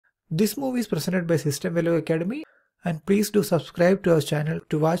This movie is presented by Systemverilog Academy, and please do subscribe to our channel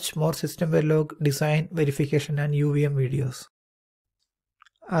to watch more Systemverilog design, verification and UVM videos.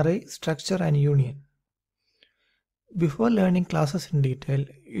 Array, structure and union. Before learning classes in detail,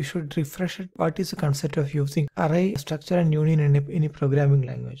 you should refresh what is the concept of using array, structure and union in a programming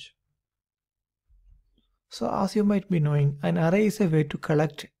language. So as you might be knowing, an array is a way to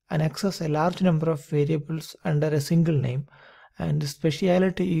collect and access a large number of variables under a single name, and the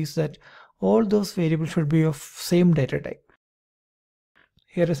speciality is that all those variables should be of same data type.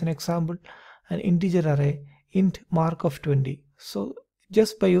 Here is an example, an integer array int mark of 20. So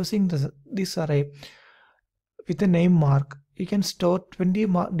just by using this array with a name mark, you can store 20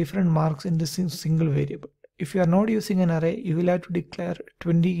 different marks in this single variable. If you are not using an array, you will have to declare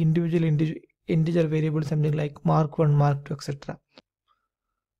 20 individual integer variables, something like mark 1, mark 2, etc.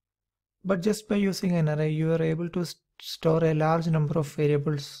 But just by using an array, you are able to store a large number of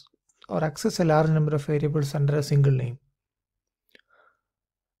variables or access a large number of variables under a single name.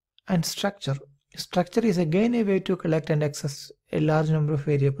 And structure. Structure is again a way to collect and access a large number of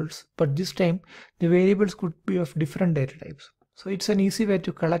variables, but this time the variables could be of different data types. So it's an easy way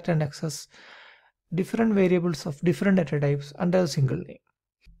to collect and access different variables of different data types under a single name.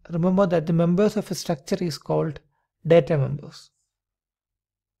 Remember that the members of a structure is called data members.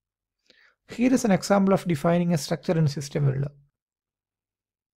 Here is an example of defining a structure in Systemverilog.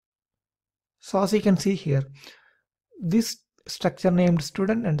 So as you can see here, this structure named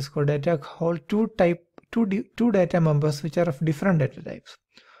student underscore data hold two data members which are of different data types.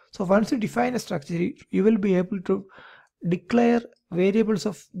 So once you define a structure, you will be able to declare variables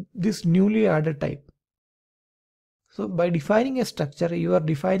of this newly added type. So by defining a structure, you are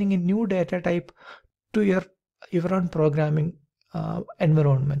defining a new data type to your own programming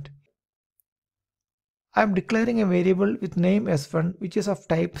environment. I am declaring a variable with name s1 which is of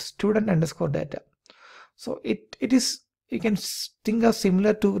type student underscore data. So it is, you can think of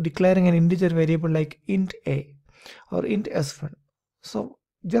similar to declaring an integer variable like int a or int s1. So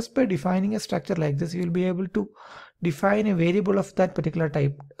just by defining a structure like this, you will be able to define a variable of that particular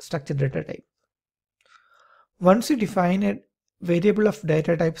type, structure data type. Once you define a variable of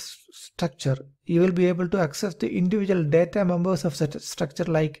data type structure, you will be able to access the individual data members of such structure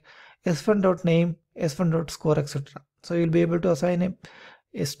like s1.name, s1.score, etc. So you will be able to assign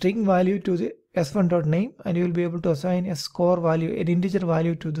a string value to the s1.name, and you will be able to assign a score value, an integer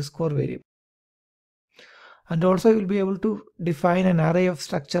value to the score variable. And also you will be able to define an array of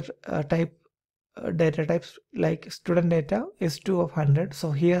structure type data types like student data s2 of 100. So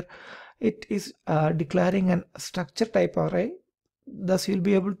here it is declaring an structure type array. Thus you will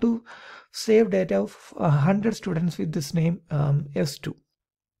be able to save data of 100 students with this name s2.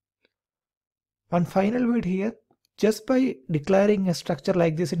 One final word here, just by declaring a structure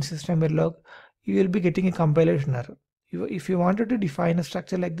like this in Systemverilog, you will be getting a compilation error. If you wanted to define a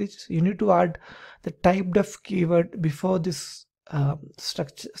structure like this, you need to add the typedef keyword before this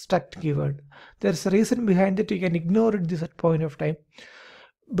struct keyword. There's a reason behind it. You can ignore it this at point of time,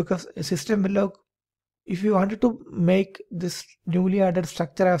 because Systemverilog, if you wanted to make this newly added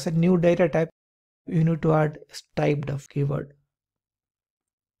structure as a new data type, you need to add typedef keyword.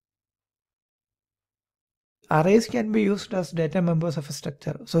 Arrays can be used as data members of a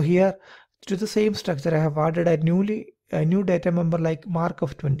structure. So here, to the same structure, I have added a new data member like mark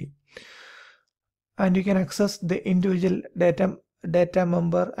of 20, and you can access the individual data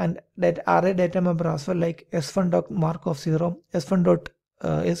member and that array data member as well, like s1.mark of 0, s1.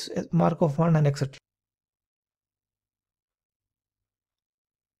 Mark of 1, and etc.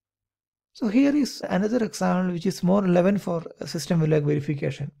 So here is another example which is more relevant for Systemverilog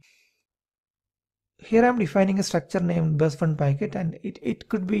verification. Here I am defining a structure named bus1 packet, and it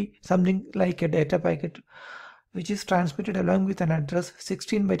could be something like a data packet which is transmitted along with an address,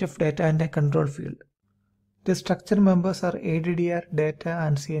 16 byte of data and a control field. The structure members are ADDR, data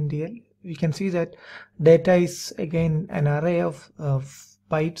and CNDL. We can see that data is again an array of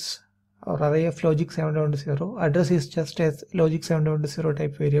bytes or array of logic 7 down to 0. Address is just as logic 7 down to 0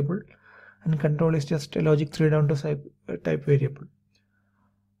 type variable, and control is just a logic 3 down to type variable.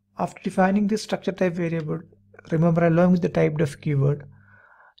 After defining this structure type variable, remember along with the typedef keyword,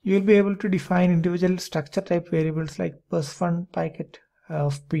 you will be able to define individual structure type variables like bus1 packet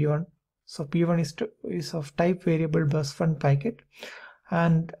of p1. So p1 is of type variable bus1 packet,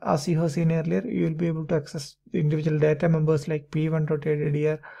 and as you have seen earlier, you will be able to access the individual data members like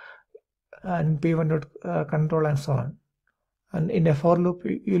p1.addr and p1.control and so on. And in a for loop,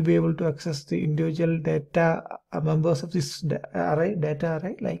 you will be able to access the individual data members of this data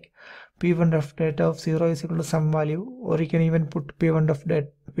array like p1 of data of 0 is equal to some value, or you can even put p1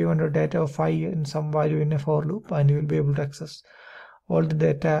 of data of 5 in some value in a for loop, and you will be able to access all the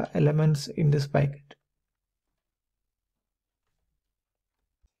data elements in this packet.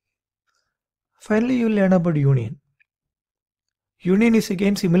 Finally, you will learn about union. Union is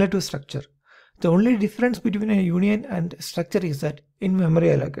again similar to structure. The only difference between a union and structure is that in memory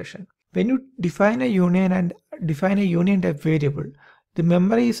allocation. When you define a union and define a union type variable, the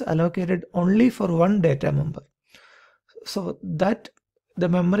memory is allocated only for one data member. So that the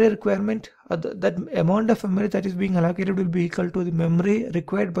memory requirement, that amount of memory that is being allocated will be equal to the memory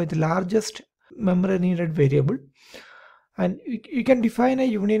required by the largest memory needed variable. And you can define a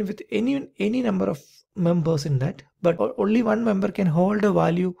union with any number of members in that, but only one member can hold a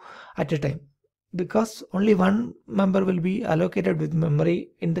value at a time, because only one member will be allocated with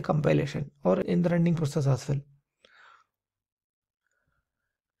memory in the compilation or in the running process as well.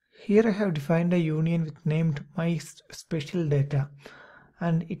 Here I have defined a union with named my special data,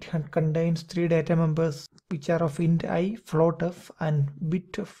 and it contains 3 data members which are of int I, float f, and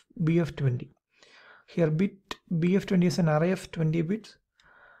bit of bf20. Here bit bf20 is an array of 20 bits.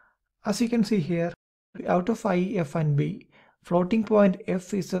 As you can see here, out of I, f, and b, floating point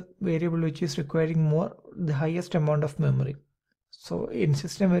f is a variable which is requiring the highest amount of memory. So in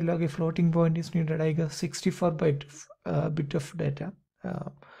Systemverilog, a floating point is needed, I guess, 64 bit of data.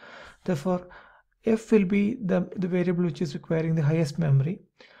 Therefore, f will be the variable which is requiring the highest memory.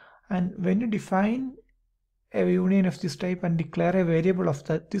 And when you define a union of this type and declare a variable of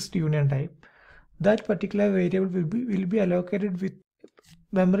this union type, that particular variable will be allocated with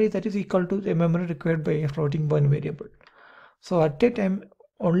memory that is equal to the memory required by a floating point variable. So at a time,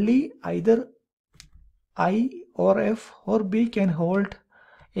 only either I or f or b can hold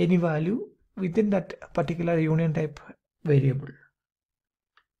any value within that particular union type variable.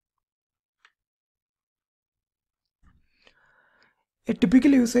 A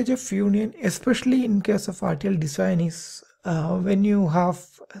typical usage of union, especially in case of RTL design, is when you have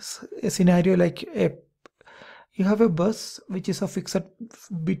a scenario like you have a bus which is a fixed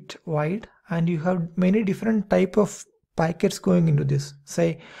bit wide, and you have many different type of packets going into this.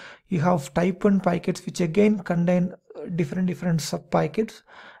 Say you have type 1 packets which again contain different sub packets,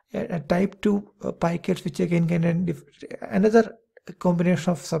 type 2 packets which again contain another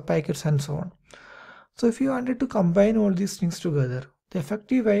combination of sub packets, and so on. So if you wanted to combine all these things together, the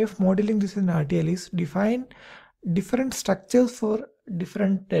effective way of modeling this in RTL is define different structures for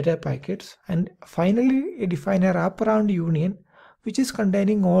different data packets, and finally define a wraparound union which is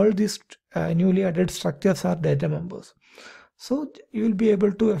containing all these newly added structures or data members. So you will be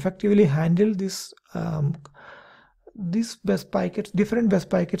able to effectively handle this best packets, different best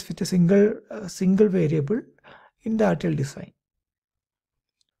packets with a single variable in the RTL design.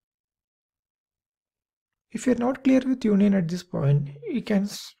 If you're not clear with union at this point, you can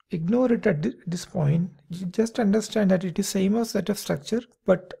ignore it at this point. You just understand that it is same as set of structure,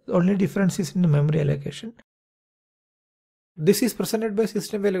 but only difference is in the memory allocation. This is presented by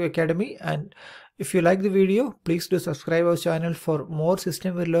Systemverilog Academy, and if you like the video, please do subscribe our channel for more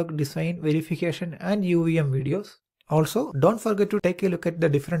Systemverilog design, verification, and UVM videos. Also, don't forget to take a look at the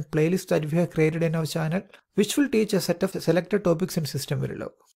different playlists that we have created in our channel, which will teach a set of selected topics in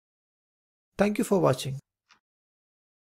Systemverilog. Thank you for watching.